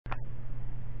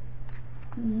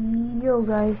Yo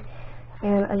guys,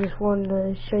 and I just wanted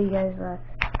to show you guys that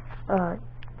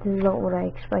this is not what I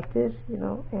expected, you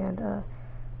know, and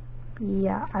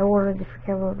yeah, I wanted a different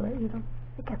camera, but you know,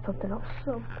 I got something else.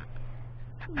 So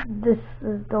this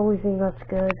is the only thing that's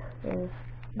good. Is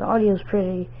the audio is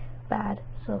pretty bad,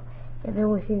 so and the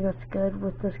only thing that's good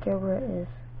with this camera is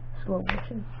slow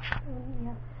motion.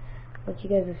 Yeah, what you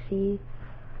guys will see.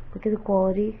 Look at the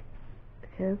quality,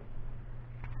 okay?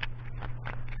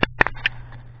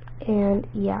 And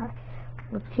yeah,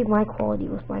 let's see my quality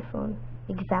with my phone.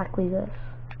 Exactly this.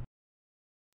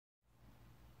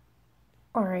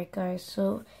 Alright guys,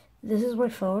 so this is my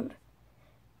phone.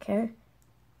 Okay?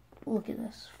 Look at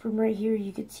this. From right here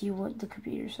you can see what the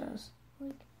computer says.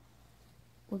 Like,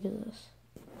 look at this.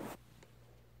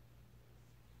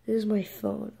 This is my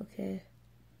phone, okay?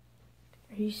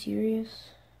 Are you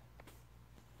serious?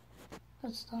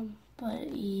 That's dumb.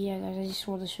 But yeah guys, I just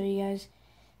wanted to show you guys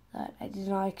that I did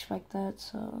not expect that,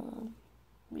 so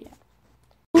yeah.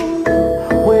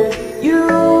 With you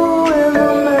in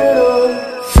the middle.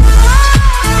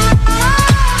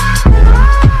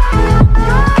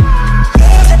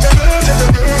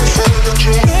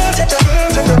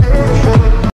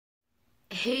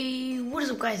 Hey, what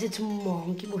is up guys, it's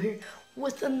Monkey Boy here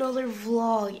with another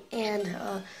vlog,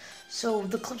 and so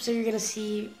the clips that you're gonna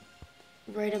see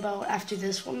right about after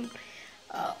this one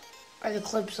are the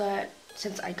clips that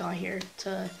since I got here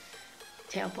to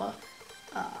Tampa,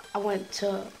 I went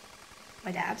to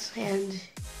my dad's, and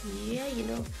yeah, you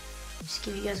know, just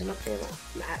give you guys an update.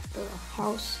 I'm at the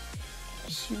house,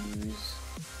 shoes,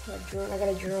 I got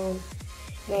a drone,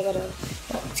 and I got a,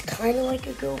 it's kind of like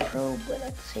a GoPro, but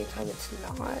at the same time it's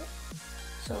not.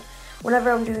 So whenever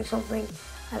I'm doing something,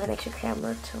 I have an extra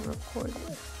camera to record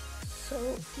with. So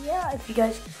yeah, if you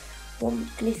guys want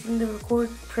anything to record,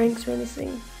 pranks or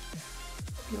anything,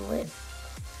 be lit.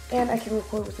 And I can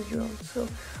record with the drone, so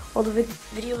all the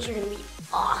videos are gonna be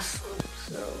awesome.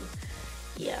 So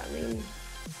yeah, I mean,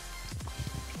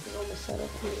 this is all my setup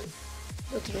here.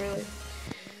 That's really.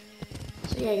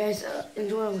 So yeah, guys,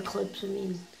 enjoy all the clips. I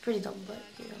mean, pretty dumb, but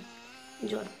you know,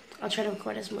 enjoy. I'll try to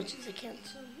record as much as I can.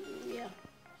 So yeah.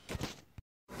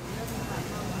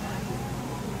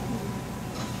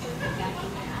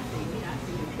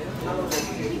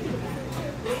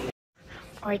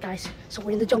 Alright guys, so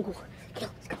we're in the jungle. Okay,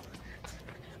 let's go.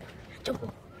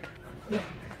 Jungle. No.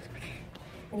 Okay.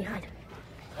 I need to hide.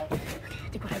 Okay, I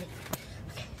think we're hiding.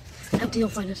 Okay. I hope they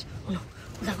don't find us. Oh no.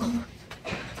 We gotta go. You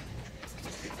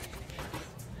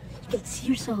can see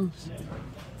yourselves.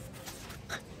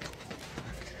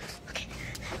 Okay.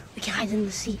 We can hide in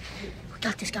the sea. We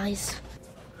got this, guys.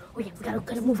 Oh yeah, we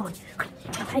gotta move on. Okay,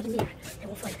 we gotta hide in here. They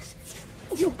won't find us.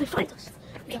 You know, they find us.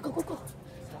 We gotta go.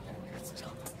 Let's go.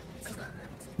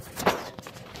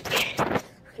 Okay,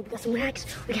 we got some racks.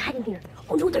 We can hide in here.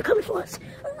 Oh no, they're coming for us.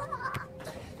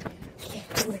 Okay,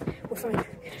 we're fine.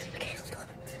 Okay, let's go.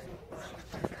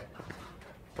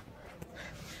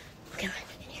 Okay, in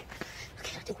here.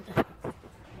 Okay, I think we're good.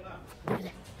 Over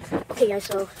there. Okay, guys,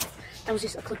 so that was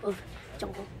just a clip of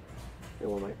jungle in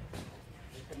Walmart.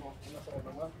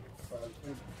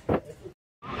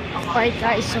 Alright,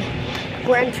 guys, so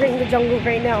we're entering the jungle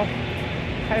right now.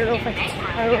 I don't know if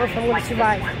I'm gonna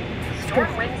survive.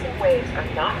 Storm winds and waves are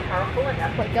not powerful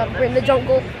enough. Oh my god, we're in the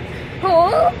jungle.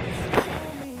 Oh!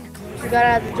 We got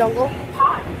out of the jungle.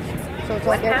 So it's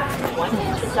like 1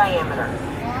 inch in diameter.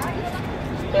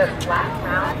 They're flat,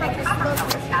 round, and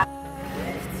cover.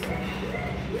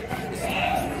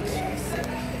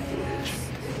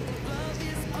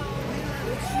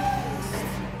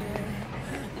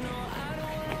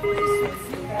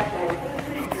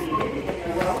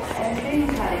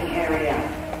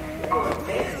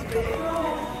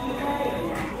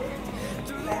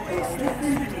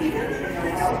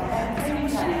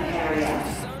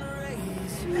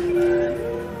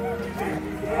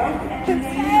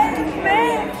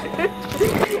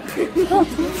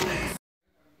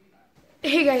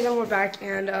 Hey guys, and we're back,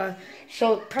 and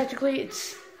so practically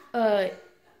it's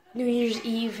New Year's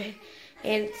Eve,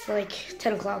 and it's like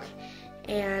 10 o'clock,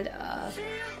 and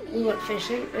we went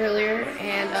fishing earlier,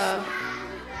 and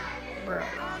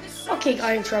okay,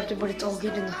 I interrupted, but it's all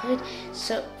good in the hood.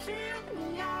 So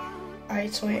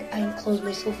alright, so I enclosed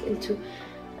myself into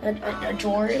a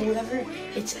drawer or whatever.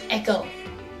 It's Echo.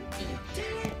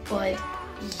 But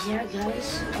yeah,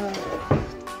 guys,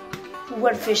 we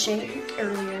went fishing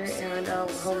earlier, and we're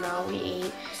home now. We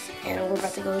ate, and we're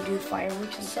about to go do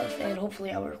fireworks and stuff, and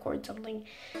hopefully I'll record something.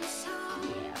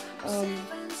 Yeah.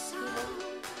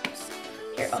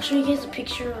 Here, I'll show you guys a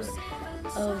picture of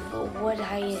what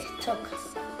I took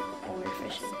when we were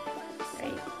fishing.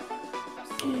 Right?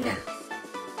 Nah.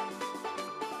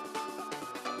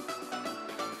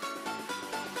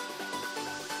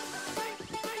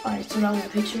 I surround the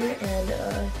picture, and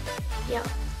yeah,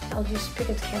 I'll just pick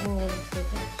up the camera when it's there.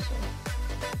 So.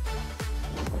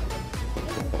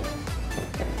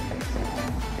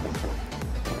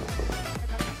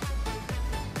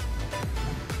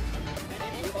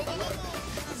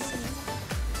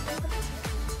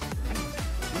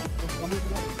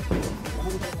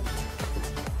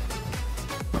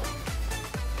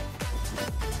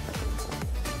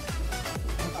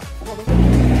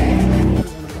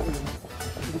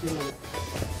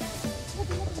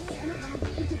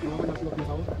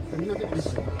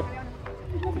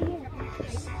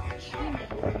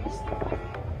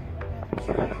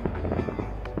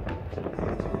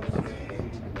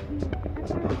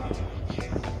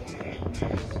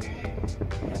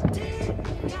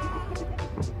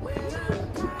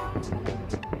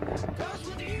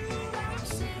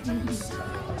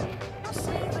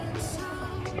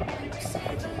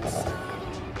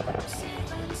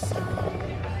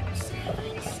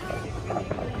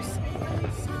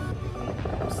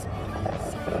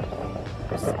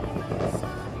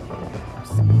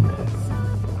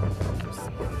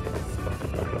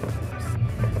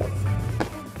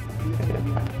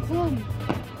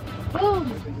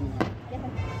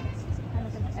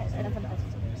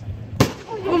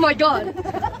 Oh my god!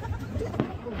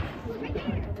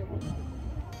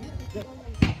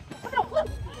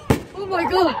 Oh my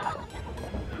god!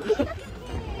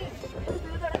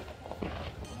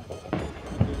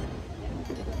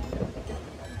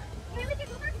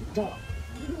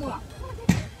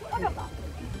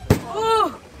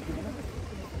 Oh!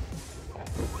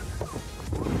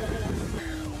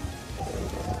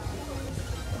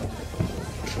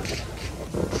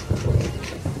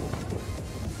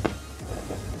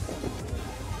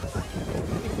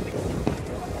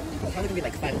 Probably gonna be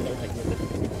like 5 below,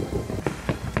 like